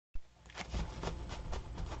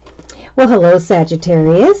Well, hello,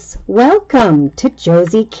 Sagittarius. Welcome to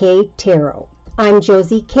Josie K Tarot. I'm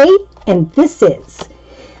Josie K, and this is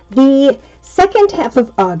the second half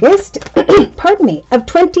of August, of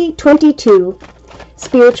 2022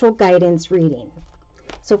 spiritual guidance reading.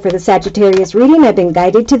 So for the Sagittarius reading, I've been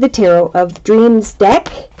guided to the Tarot of Dreams deck.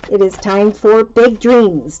 It is time for big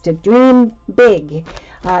dreams, to dream big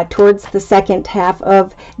towards the second half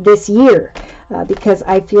of this year. Because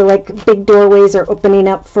I feel like big doorways are opening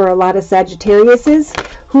up for a lot of Sagittariuses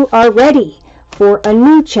who are ready for a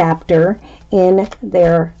new chapter in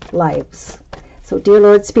their lives. So dear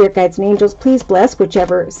Lord, Spirit Guides and Angels, please bless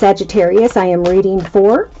whichever Sagittarius I am reading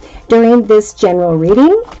for during this general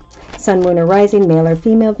reading. Sun, Moon, or Rising, male or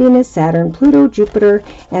female, Venus, Saturn, Pluto, Jupiter,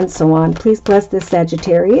 and so on. Please bless this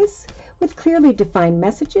Sagittarius with clearly defined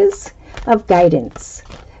messages of guidance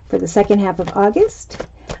for the second half of August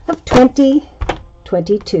of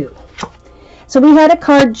 2022. So we had a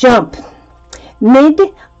card jump.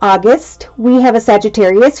 Mid-August, we have a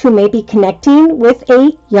Sagittarius who may be connecting with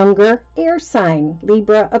a younger air sign,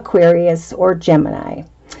 Libra, Aquarius, or Gemini.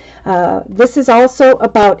 This is also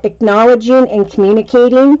about acknowledging and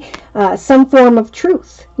communicating some form of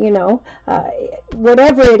truth.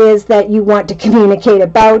 Whatever it is that you want to communicate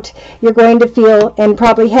about, you're going to feel and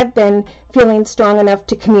probably have been feeling strong enough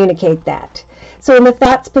to communicate that. So in the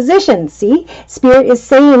thoughts position, see, Spirit is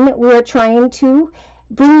saying we are trying to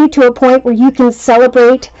bring you to a point where you can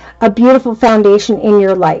celebrate a beautiful foundation in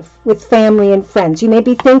your life with family and friends. You may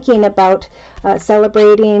be thinking about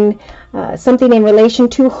celebrating something in relation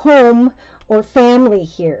to home or family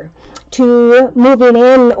here, to moving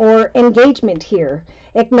in or engagement here,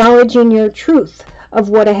 acknowledging your truth of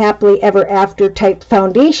what a happily ever after type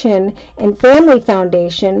foundation and family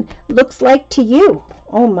foundation looks like to you.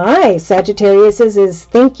 Oh my, Sagittarius is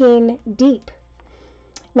thinking deep.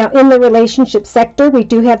 Now in the relationship sector, we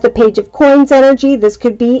do have the Page of Coins energy. This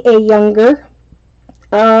could be a younger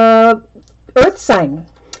earth sign,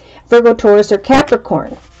 Virgo, Taurus, or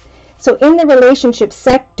Capricorn. So in the relationship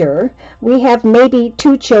sector, we have maybe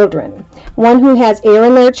two children. One who has air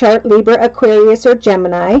in their chart, Libra, Aquarius, or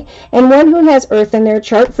Gemini, and one who has earth in their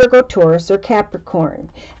chart, Virgo, Taurus, or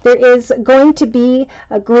Capricorn. There is going to be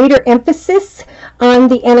a greater emphasis on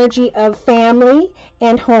the energy of family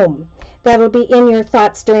and home. That'll be in your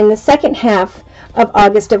thoughts during the second half of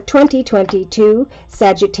August of 2022,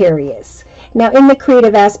 Sagittarius. Now in the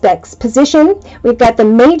creative aspects position, we've got the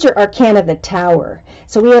major arcana, the Tower.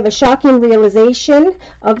 So we have a shocking realization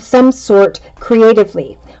of some sort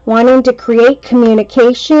creatively, wanting to create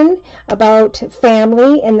communication about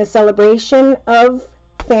family and the celebration of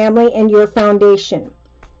family and your foundation.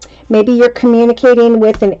 Maybe you're communicating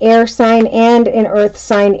with an air sign and an earth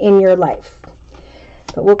sign in your life.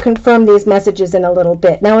 But we'll confirm these messages in a little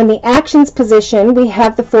bit. Now in the actions position, we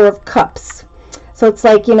have the Four of Cups. So it's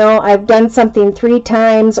like, I've done something 3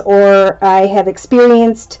 times, or I have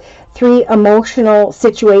experienced 3 emotional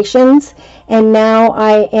situations, and now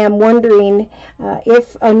I am wondering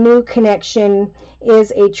if a new connection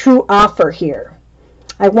is a true offer here.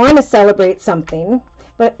 I want to celebrate something,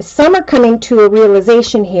 but some are coming to a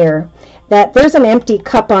realization here that there's an empty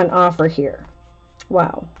cup on offer here.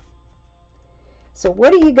 Wow. So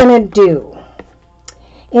what are you going to do?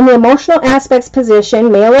 In the emotional aspects position,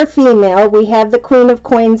 male or female, we have the Queen of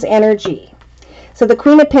Coins energy. So the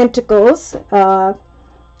Queen of Pentacles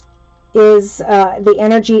is the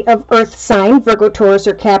energy of earth sign, Virgo, Taurus,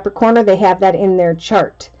 or Capricorn, or they have that in their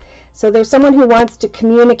chart. So there's someone who wants to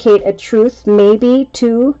communicate a truth, maybe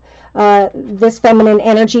to this feminine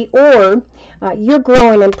energy, or you're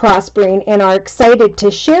growing and prospering and are excited to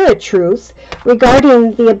share a truth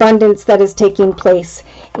regarding the abundance that is taking place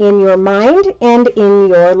in your mind and in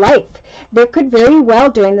your life. There could very well,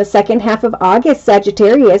 during the second half of August,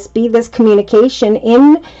 Sagittarius, be this communication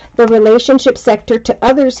in the relationship sector to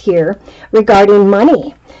others here regarding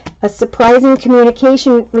money. A surprising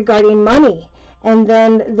communication regarding money. And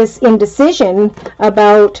then this indecision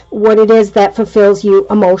about what it is that fulfills you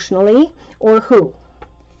emotionally, or who.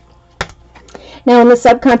 Now in the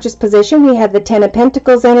subconscious position, we have the Ten of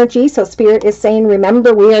Pentacles energy. So Spirit is saying,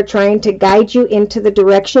 remember, we are trying to guide you into the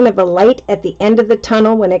direction of a light at the end of the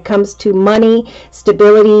tunnel when it comes to money,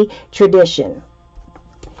 stability, tradition.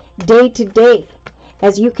 Day to day,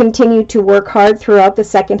 as you continue to work hard throughout the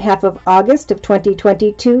second half of August of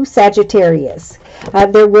 2022, Sagittarius.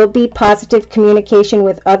 There will be positive communication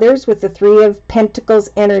with others with the Three of Pentacles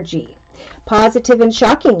energy. Positive and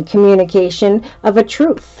shocking communication of a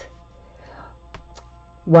truth.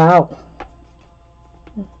 Wow.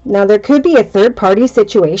 Now there could be a third-party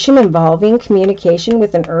situation involving communication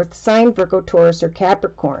with an earth sign, Virgo, Taurus, or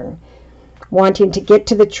Capricorn. wanting to get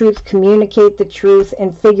to the truth, communicate the truth,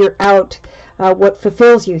 and figure out what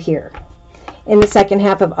fulfills you here in the second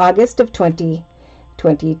half of August of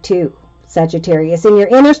 2022. Sagittarius, in your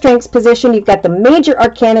inner strengths position, you've got the major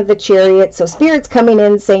arcana of the Chariot. So Spirit's coming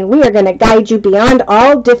in saying, we are going to guide you beyond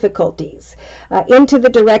all difficulties into the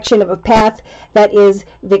direction of a path that is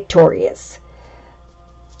victorious.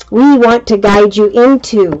 We want to guide you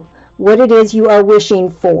into what it is you are wishing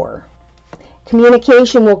for.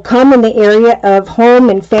 Communication will come in the area of home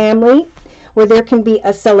and family, where there can be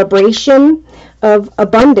a celebration of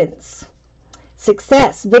abundance,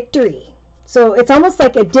 success, victory. So it's almost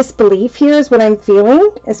like a disbelief here is what I'm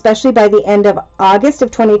feeling, especially by the end of August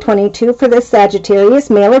of 2022 for this Sagittarius,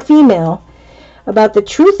 male or female, about the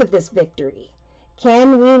truth of this victory.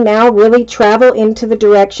 Can we now really travel into the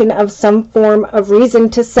direction of some form of reason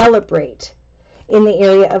to celebrate in the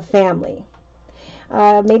area of family?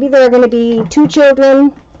 Maybe there are going to be 2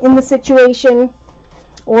 children in the situation,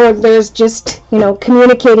 or there's just,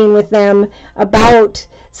 communicating with them about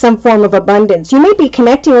some form of abundance. You may be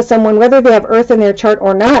connecting with someone, whether they have Earth in their chart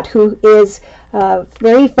or not, who is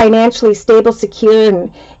very financially stable, secure,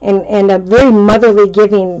 and a very motherly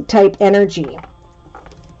giving type energy.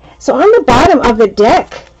 So on the bottom of the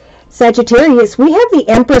deck, Sagittarius, we have the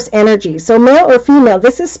Empress energy. So male or female,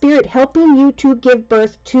 this is Spirit helping you to give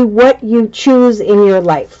birth to what you choose in your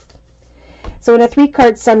life. So in a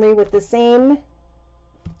 3-card summary with the same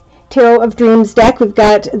Tarot of Dreams deck, we've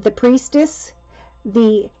got the Priestess,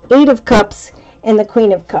 the 8 of Cups, and the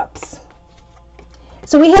Queen of Cups.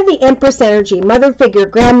 So we have the Empress energy, mother figure,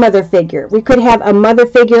 grandmother figure. We could have a mother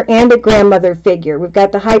figure and a grandmother figure. We've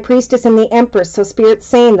got the High Priestess and the Empress. So Spirit's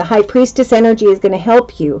saying the High Priestess energy is going to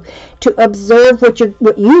help you to observe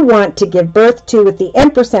what you want to give birth to with the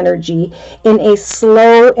Empress energy in a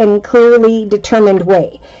slow and clearly determined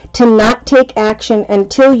way. To not take action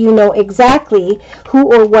until you know exactly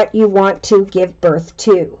who or what you want to give birth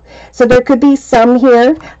to. So there could be some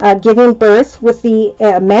here giving birth with the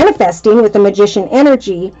manifesting with the Magician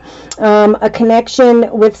energy, a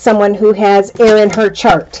connection with someone who has air in her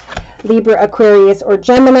chart, Libra, Aquarius, or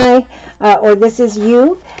Gemini, or this is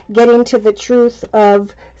you getting to the truth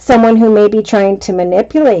of someone who may be trying to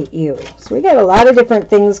manipulate you. So we got a lot of different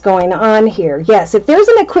things going on here. Yes, if there's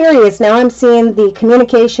an Aquarius, now I'm seeing the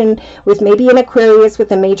communication with maybe an Aquarius with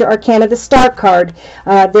the major arcana, the Star card.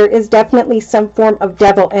 There is definitely some form of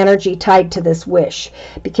devil energy tied to this wish.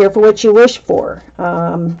 Be careful what you wish for.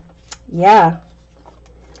 Yeah.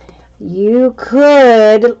 You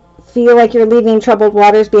could feel like you're leaving troubled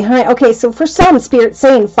waters behind. Okay, so for some, Spirit's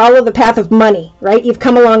saying follow the path of money, right? You've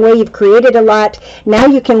come a long way, you've created a lot. Now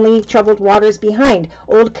you can leave troubled waters behind,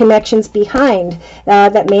 old connections behind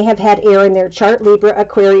that may have had air in their chart, Libra,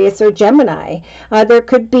 Aquarius, or Gemini. There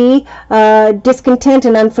could be discontent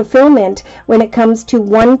and unfulfillment when it comes to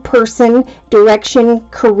one person, direction,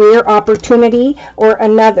 career opportunity, or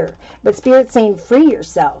another. But Spirit's saying free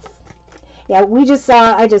yourself. Yeah,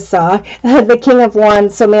 I just saw the King of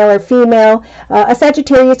Wands, so male or female, a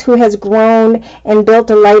Sagittarius who has grown and built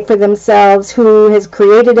a life for themselves, who has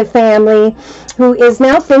created a family, who is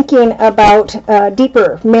now thinking about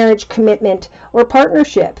deeper marriage commitment or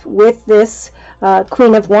partnership with this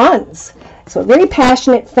Queen of Wands. So very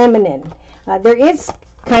passionate, feminine. There is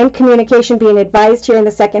kind communication being advised here in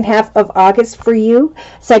the second half of August for you,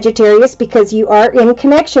 Sagittarius, because you are in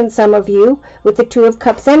connection, some of you, with the Two of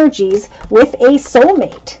Cups energies with a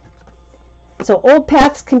soulmate. So old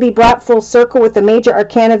paths can be brought full circle with the major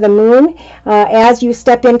arcana of the moon as you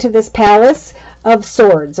step into this palace of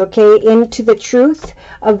swords, okay, into the truth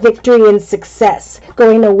of victory and success,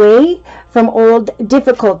 going away from old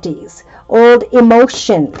difficulties, old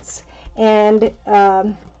emotions, and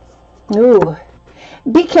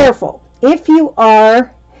be careful. If you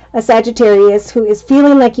are a Sagittarius who is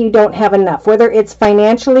feeling like you don't have enough, whether it's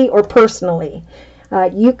financially or personally,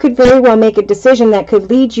 you could very well make a decision that could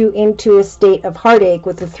lead you into a state of heartache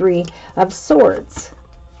with the Three of Swords.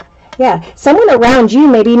 Yeah, someone around you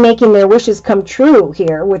may be making their wishes come true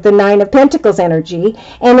here with the Nine of Pentacles energy,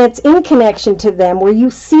 and it's in connection to them where you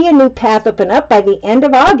see a new path open up by the end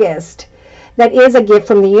of August that is a gift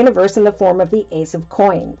from the universe in the form of the Ace of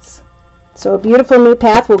Coins. So a beautiful new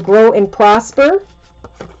path will grow and prosper,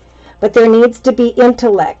 but there needs to be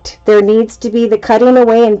intellect. There needs to be the cutting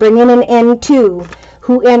away and bringing an end to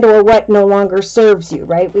who and or what no longer serves you,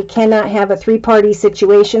 right? We cannot have a three-party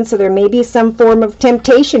situation, so there may be some form of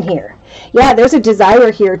temptation here. Yeah, there's a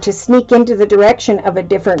desire here to sneak into the direction of a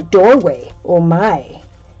different doorway. Oh my.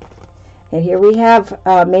 And here we have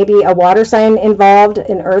maybe a water sign involved,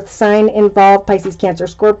 an earth sign involved, Pisces, Cancer,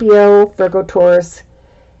 Scorpio, Virgo, Taurus,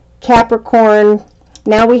 Capricorn,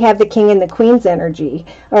 Now we have the King and the Queen's energy,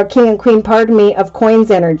 or King and Queen, pardon me, of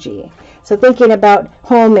Coins energy. So thinking about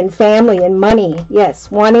home and family and money,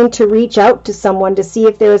 yes, wanting to reach out to someone to see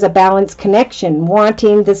if there is a balanced connection,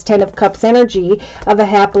 wanting this Ten of Cups energy of a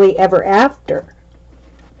happily ever after.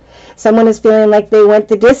 Someone is feeling like they went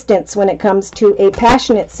the distance when it comes to a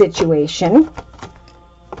passionate situation,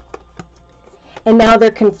 and now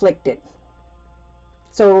they're conflicted.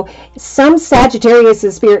 So some Sagittarius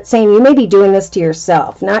is Spirit saying you may be doing this to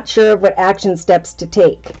yourself, not sure of what action steps to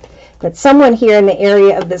take. But someone here in the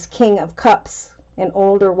area of this King of Cups, an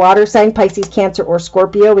older water sign, Pisces, Cancer, or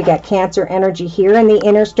Scorpio. We got Cancer energy here in the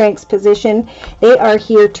inner strengths position. They are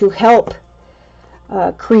here to help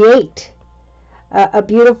create a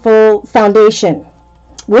beautiful foundation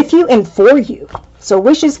with you and for you. So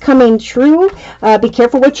wishes coming true. Be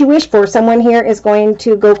careful what you wish for. Someone here is going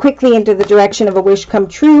to go quickly into the direction of a wish come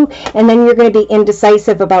true, and then you're going to be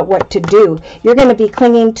indecisive about what to do. You're going to be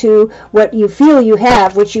clinging to what you feel you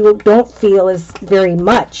have, which you don't feel is very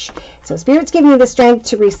much. So Spirit's giving you the strength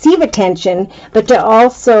to receive attention, but to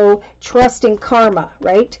also trust in karma,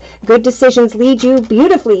 right? Good decisions lead you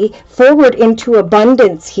beautifully forward into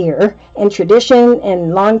abundance here, and tradition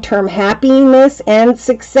and long-term happiness and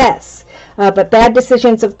success. But bad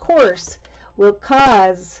decisions, of course, will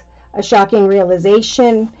cause a shocking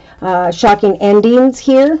realization, shocking endings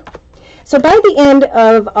here. So by the end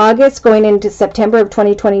of August, going into September of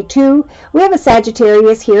 2022, we have a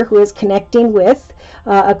Sagittarius here who is connecting with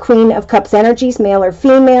a Queen of Cups energies, male or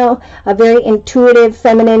female, a very intuitive,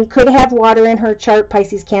 feminine, could have water in her chart,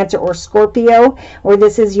 Pisces, Cancer, or Scorpio, or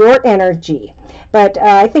this is your energy. But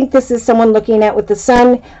I think this is someone looking at with the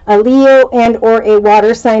Sun, a Leo, and or a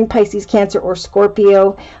water sign, Pisces, Cancer, or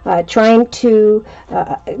Scorpio, trying to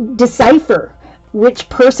decipher which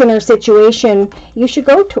person or situation you should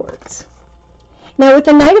go towards. Now with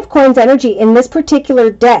the Knight of Coins energy in this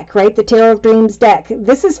particular deck, right, the Tarot of Dreams deck,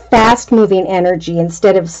 this is fast-moving energy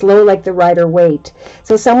instead of slow like the Rider-Waite.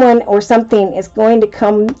 So someone or something is going to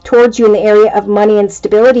come towards you in the area of money and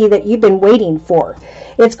stability that you've been waiting for.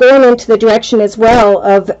 It's going into the direction as well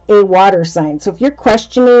of a water sign. So if you're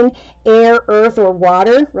questioning air, earth, or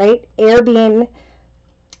water, right, air being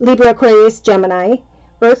Libra, Aquarius, Gemini,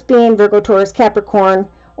 earth being Virgo, Taurus,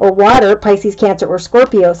 Capricorn, or water, Pisces, Cancer, or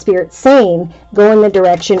Scorpio, Spirit saying go in the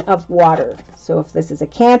direction of water. So if this is a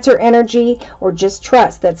Cancer energy, or just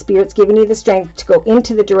trust that Spirit's giving you the strength to go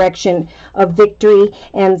into the direction of victory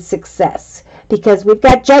and success. Because we've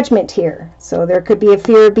got judgment here. So there could be a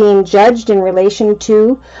fear of being judged in relation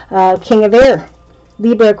to King of Air,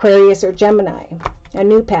 Libra, Aquarius, or Gemini. A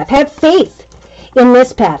new path. Have faith in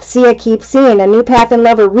this path. See, I keep seeing a new path in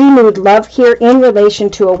love, or renewed love here in relation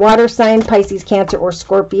to a water sign, Pisces, Cancer, or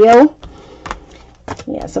Scorpio.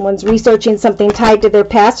 Yeah, someone's researching something tied to their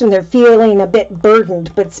past and they're feeling a bit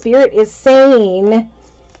burdened, but Spirit is saying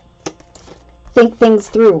think things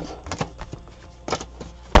through.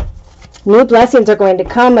 New blessings are going to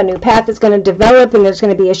come, a new path is going to develop, and there's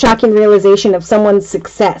going to be a shocking realization of someone's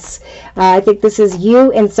success. I think this is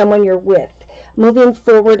you and someone you're with, moving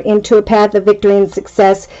forward into a path of victory and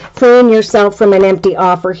success, freeing yourself from an empty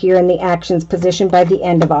offer here in the actions position by the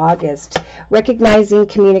end of August. Recognizing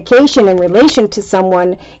communication in relation to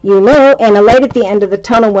someone you know, and a light at the end of the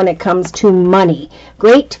tunnel when it comes to money.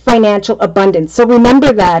 Great financial abundance. So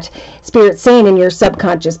remember that, Spirit's saying, in your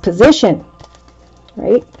subconscious position,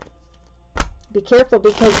 right? Be careful,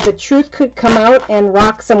 because the truth could come out and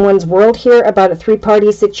rock someone's world here about a three-party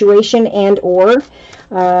situation, and or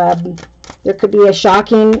there could be a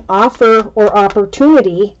shocking offer or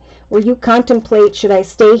opportunity where you contemplate, should I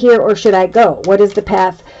stay here or should I go? What is the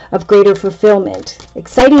path of greater fulfillment?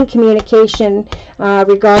 Exciting communication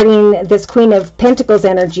regarding this Queen of Pentacles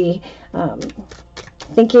energy.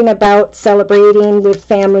 Thinking about celebrating with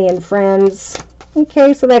family and friends.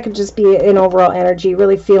 Okay, so that could just be an overall energy,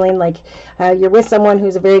 really feeling like you're with someone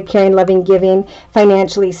who's a very caring, loving, giving,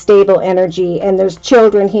 financially stable energy, and there's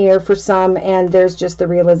children here for some, and there's just the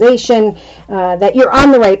realization that you're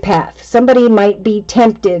on the right path. Somebody might be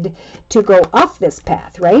tempted to go off this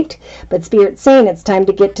path, right? But Spirit's saying it's time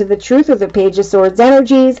to get to the truth of the Page of Swords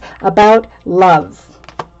energies about love.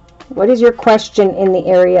 What is your question in the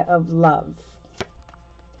area of love?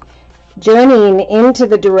 Journeying into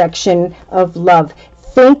the direction of love,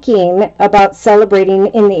 thinking about celebrating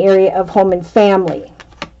in the area of home and family.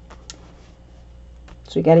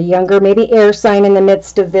 So we got a younger, maybe air sign in the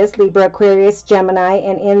midst of this, Libra, Aquarius, Gemini,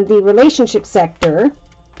 and in the relationship sector,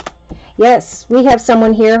 yes, we have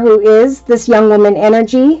someone here who is this young woman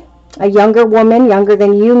energy, A younger woman, younger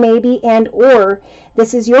than you maybe, and or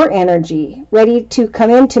this is your energy, ready to come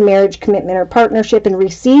into marriage, commitment, or partnership and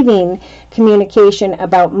receiving communication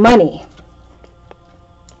about money.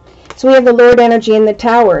 So we have the Lord energy in the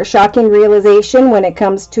Tower, a shocking realization when it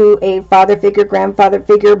comes to a father figure, grandfather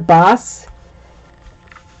figure, boss.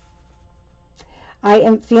 I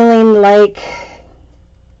am feeling like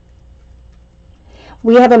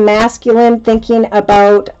we have a masculine thinking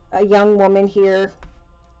about a young woman here,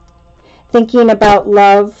 thinking about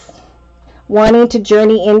love, wanting to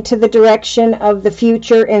journey into the direction of the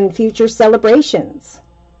future and future celebrations.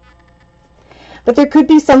 But there could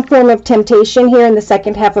be some form of temptation here in the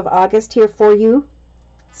second half of August here for you,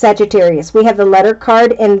 Sagittarius. We have the letter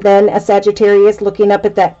card and then a Sagittarius looking up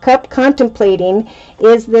at that cup, contemplating,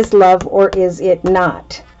 is this love or is it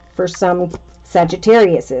not, for some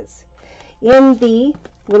Sagittariuses. In the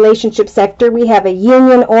relationship sector, we have a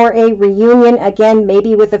union or a reunion, again,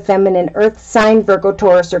 maybe with a feminine earth sign, Virgo,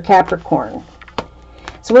 Taurus, or Capricorn.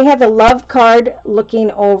 So we have the love card looking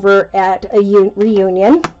over at a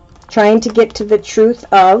reunion, trying to get to the truth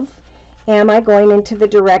of, am I going into the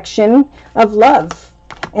direction of love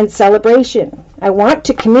and celebration? I want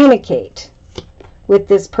to communicate with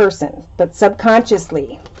this person, but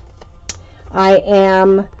subconsciously I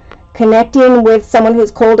am connecting with someone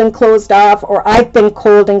who's cold and closed off, or I've been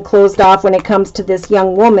cold and closed off when it comes to this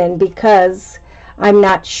young woman because I'm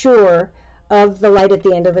not sure of the light at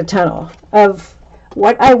the end of the tunnel, of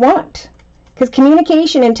what I want. Because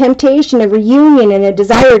communication and temptation and reunion and a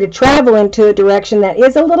desire to travel into a direction that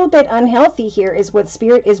is a little bit unhealthy here is what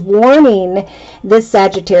Spirit is warning this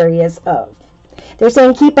Sagittarius of. They're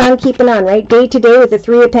saying keep on keeping on, right? Day to day with the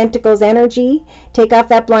Three of Pentacles energy. Take off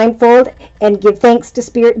that blindfold and give thanks to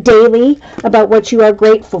Spirit daily about what you are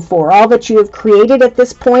grateful for. All that you have created at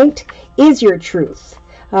this point is your truth.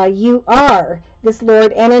 You are this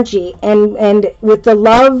Lord energy, and with the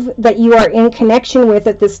love that you are in connection with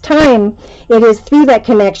at this time, it is through that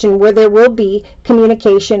connection where there will be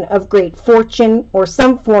communication of great fortune or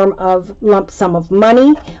some form of lump sum of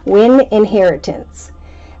money, win, inheritance.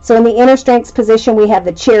 So in the inner strengths position, we have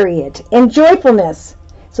the Chariot and joyfulness.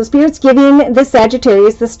 So Spirit's giving the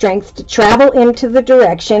Sagittarius the strength to travel into the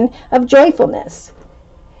direction of joyfulness,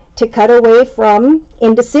 to cut away from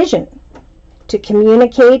indecision, to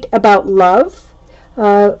communicate about love,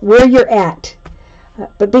 where you're at.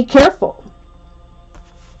 But be careful.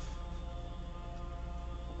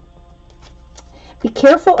 Be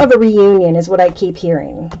careful of a reunion is what I keep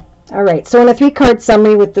hearing. All right, so in a 3-card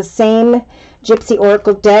summary with the same Gypsy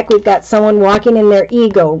Oracle deck, we've got someone walking in their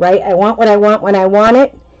ego, right? I want what I want when I want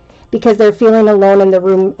it, because they're feeling alone in the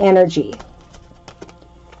room energy.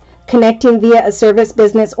 Connecting via a service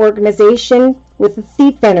business organization with the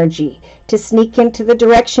Thief energy to sneak into the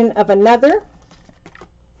direction of another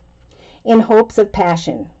in hopes of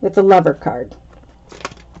passion with the Lover card.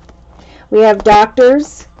 We have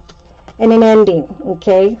Doctors and an ending,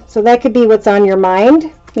 okay? So that could be what's on your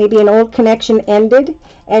mind. Maybe an old connection ended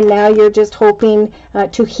and now you're just hoping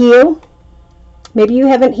to heal. Maybe you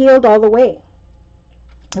haven't healed all the way.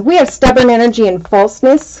 We have stubborn energy and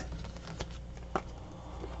falseness.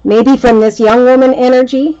 Maybe from this young woman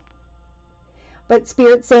energy. But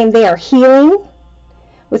Spirit's saying they are healing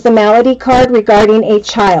with the Malady card regarding a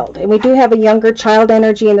child. And we do have a younger child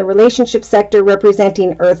energy in the relationship sector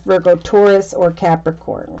representing Earth, Virgo, Taurus, or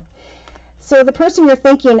Capricorn. So the person you're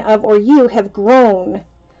thinking of or you have grown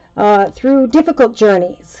through difficult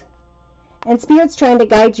journeys. And Spirit's trying to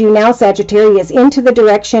guide you now, Sagittarius, into the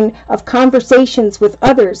direction of conversations with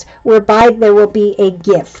others whereby there will be a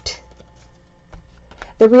gift.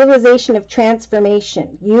 The realization of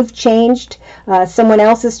transformation. You've changed. Someone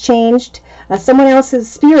else has changed. Someone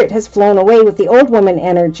else's spirit has flown away with the old woman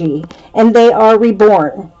energy. And they are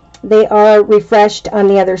reborn. They are refreshed on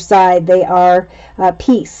the other side. They are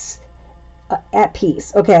peace. At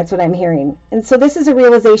peace. Okay, that's what I'm hearing. And so this is a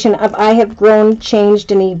realization of I have grown,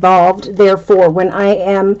 changed, and evolved. Therefore, when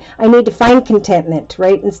I need to find contentment,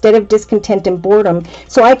 right? Instead of discontent and boredom.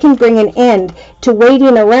 So I can bring an end to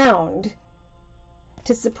waiting around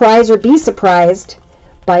to surprise or be surprised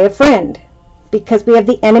by a friend. Because we have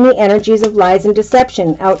the enemy energies of lies and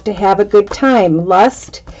deception, out to have a good time,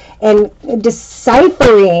 lust, and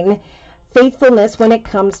deciphering faithfulness when it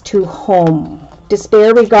comes to home.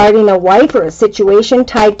 Despair regarding a wife or a situation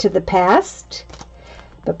tied to the past.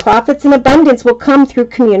 But profits and abundance will come through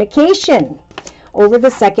communication over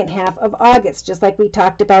the second half of August, just like we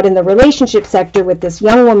talked about in the relationship sector with this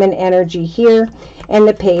young woman energy here and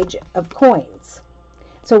the Page of Coins.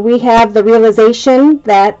 So we have the realization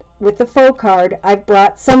that with the Foe card, I've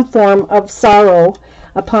brought some form of sorrow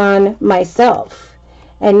upon myself.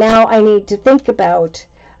 and now I need to think about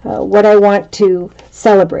what I want to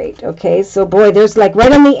celebrate. Okay, so boy, there's like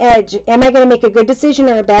right on the edge. Am I going to make a good decision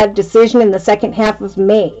or a bad decision in the second half of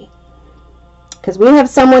May? Because we have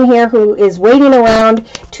someone here who is waiting around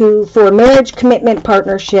for marriage, commitment,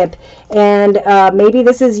 partnership, and maybe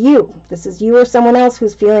this is you. This is you or someone else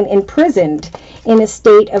who's feeling imprisoned in a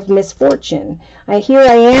state of misfortune. Here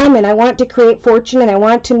I am, and I want to create fortune, and I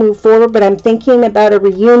want to move forward, but I'm thinking about a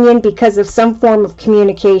reunion because of some form of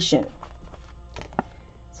communication.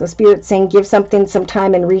 So Spirit's saying give something some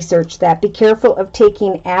time and research that. Be careful of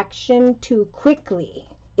taking action too quickly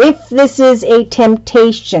if this is a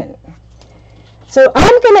temptation. So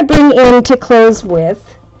I'm going to bring in to close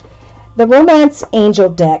with the Romance Angel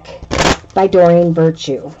deck by Doreen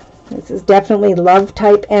Virtue. This is definitely love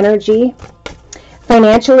type energy.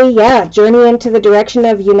 Financially, yeah, journey into the direction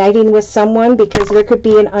of uniting with someone, because there could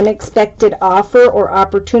be an unexpected offer or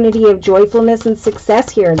opportunity of joyfulness and success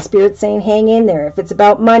here. And Spirit's saying hang in there. If it's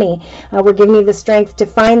about money, we're giving you the strength to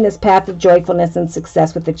find this path of joyfulness and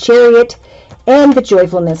success with the Chariot and the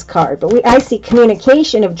joyfulness card. But I see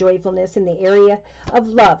communication of joyfulness in the area of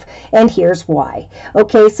love, and here's why.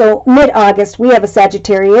 Okay, so mid-August we have a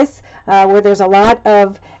Sagittarius where there's a lot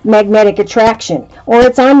of magnetic attraction, or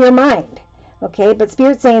it's on your mind. Okay, but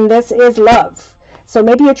Spirit's saying this is love. So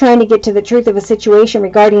maybe you're trying to get to the truth of a situation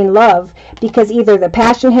regarding love because either the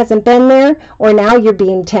passion hasn't been there or now you're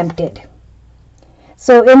being tempted.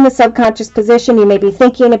 So in the subconscious position, you may be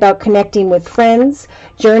thinking about connecting with friends,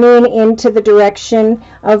 journeying into the direction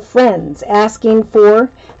of friends, asking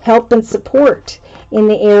for help and support in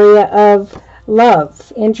the area of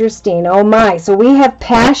love. Interesting. Oh my. So we have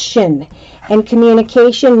passion and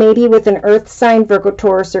communication, maybe with an earth sign, Virgo,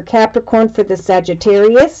 Taurus, or Capricorn for the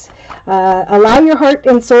Sagittarius. Allow your heart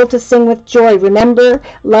and soul to sing with joy. Remember,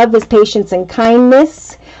 love is patience and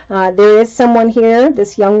kindness. There is someone here,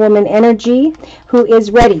 this young woman energy, who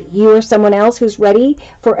is ready. You or someone else who's ready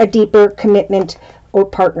for a deeper commitment or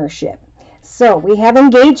partnership. So we have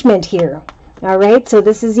engagement here. All right, so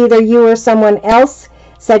this is either you or someone else.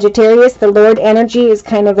 Sagittarius, the Lord energy is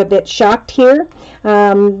kind of a bit shocked here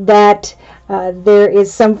that there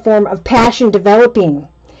is some form of passion developing.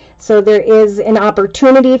 So there is an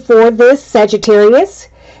opportunity for this Sagittarius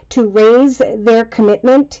to raise their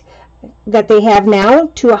commitment that they have now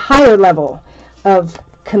to a higher level of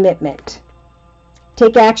commitment.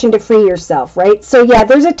 Take action to free yourself, right? So yeah,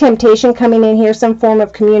 there's a temptation coming in here, some form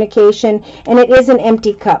of communication, and it is an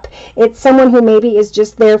empty cup. It's someone who maybe is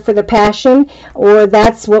just there for the passion, or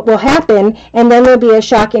that's what will happen, and then there'll be a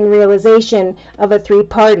shocking realization of a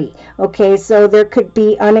three-party. Okay, so there could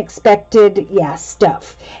be unexpected,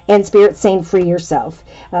 stuff. And Spirit's saying free yourself.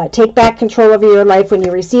 Take back control over your life when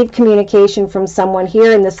you receive communication from someone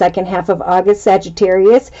here in the second half of August,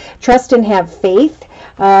 Sagittarius. Trust and have faith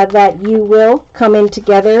that you will come in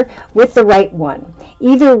together with the right one.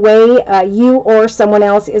 Either way, you or someone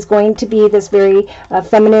else is going to be this very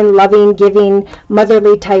feminine, loving, giving,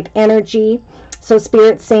 motherly type energy. So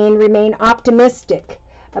Spirit's saying remain optimistic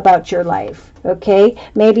about your life. Okay,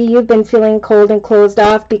 maybe you've been feeling cold and closed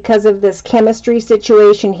off because of this chemistry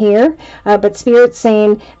situation here, but Spirit's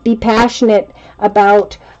saying be passionate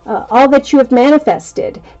about all that you have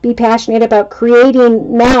manifested. Be passionate about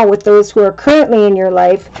creating now with those who are currently in your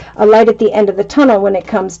life a light at the end of the tunnel when it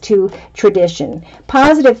comes to tradition.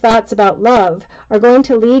 Positive thoughts about love are going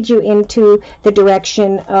to lead you into the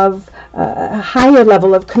direction of a higher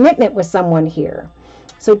level of commitment with someone here.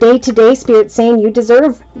 So day to day, Spirit's saying you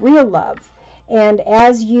deserve real love. And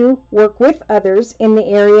as you work with others in the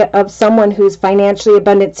area of someone who's financially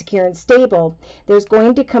abundant, secure, and stable, there's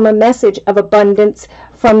going to come a message of abundance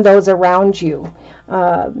from those around you.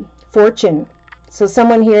 Fortune. So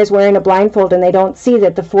someone here is wearing a blindfold and they don't see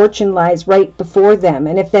that the fortune lies right before them.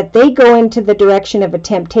 And if that they go into the direction of a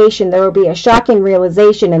temptation, there will be a shocking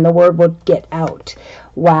realization and the word will get out.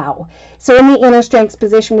 Wow. So in the inner strengths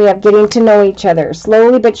position, we have getting to know each other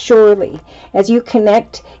slowly but surely. As you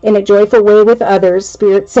connect in a joyful way with others,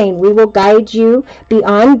 Spirit's saying we will guide you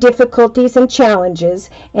beyond difficulties and challenges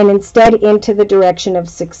and instead into the direction of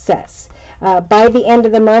success. By the end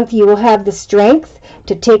of the month, you will have the strength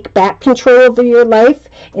to take back control over your life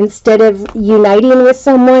instead of uniting with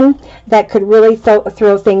someone that could really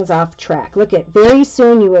throw things off track. Look at, very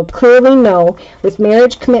soon you will clearly know with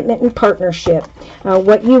marriage, commitment, and partnership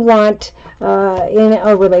what you want in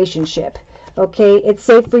a relationship. Okay, it's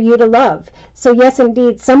safe for you to love. So yes,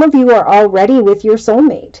 indeed, some of you are already with your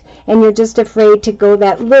soulmate, and you're just afraid to go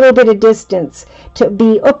that little bit of distance to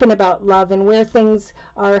be open about love and where things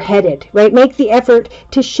are headed, right? Make the effort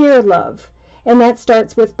to share love, and that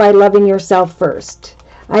starts with by loving yourself first.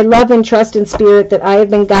 I love and trust in spirit that I have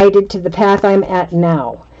been guided to the path I'm at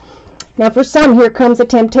now. Now for some, here comes a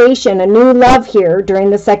temptation, a new love here during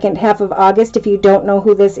the second half of August. If you don't know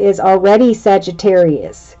who this is already,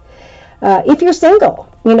 Sagittarius. If you're single,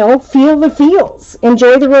 feel the feels.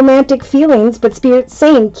 Enjoy the romantic feelings, but Spirit's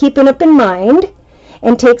saying keep it up in mind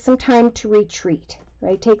and take some time to retreat,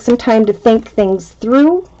 right? Take some time to think things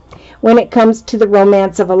through when it comes to the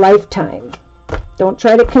romance of a lifetime. Don't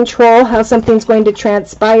try to control how something's going to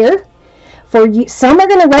transpire. For you, some are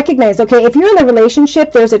going to recognize, okay, if you're in a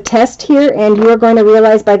relationship, there's a test here, and you're going to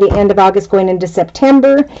realize by the end of August going into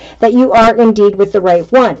September that you are indeed with the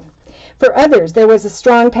right one. For others, there was a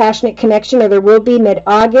strong, passionate connection, or there will be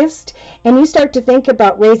mid-August, and you start to think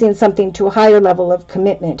about raising something to a higher level of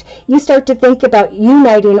commitment. You start to think about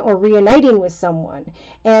uniting or reuniting with someone.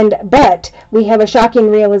 But we have a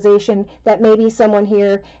shocking realization that maybe someone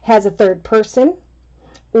here has a third person,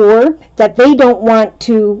 or that they don't want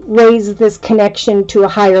to raise this connection to a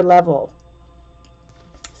higher level.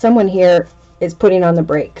 Someone here is putting on the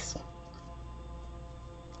brakes.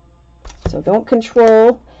 So don't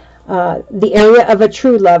control the area of a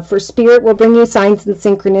true love. For Spirit will bring you signs and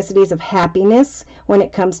synchronicities of happiness when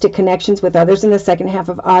it comes to connections with others in the second half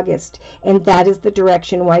of August. And that is the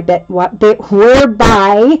direction whereby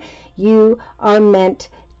you are meant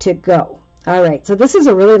to go. All right, so this is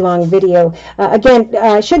a really long video. Again,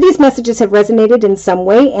 should these messages have resonated in some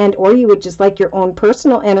way, and or you would just like your own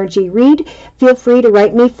personal energy read, feel free to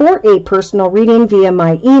write me for a personal reading via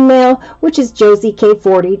my email, which is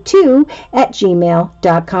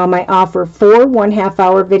josiek42@gmail.com. I offer 4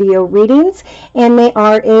 1/2-hour video readings, and they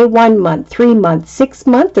are a 1 month, 3 month, 6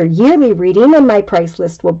 month, or yearly reading, and my price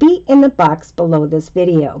list will be in the box below this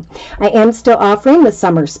video. I am still offering the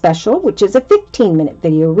summer special, which is a 15-minute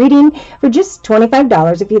video reading for just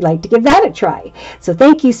 $25 if you'd like to give that a try. So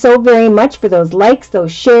thank you so very much for those likes, those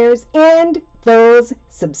shares, and those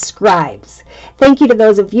subscribes. Thank you to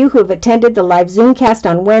those of you who have attended the live Zoomcast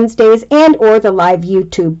on Wednesdays and or the live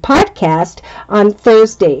YouTube podcast on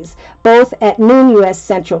Thursdays, both at noon U.S.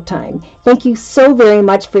 Central Time. Thank you so very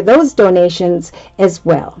much for those donations as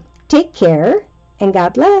well. Take care, and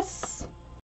God bless.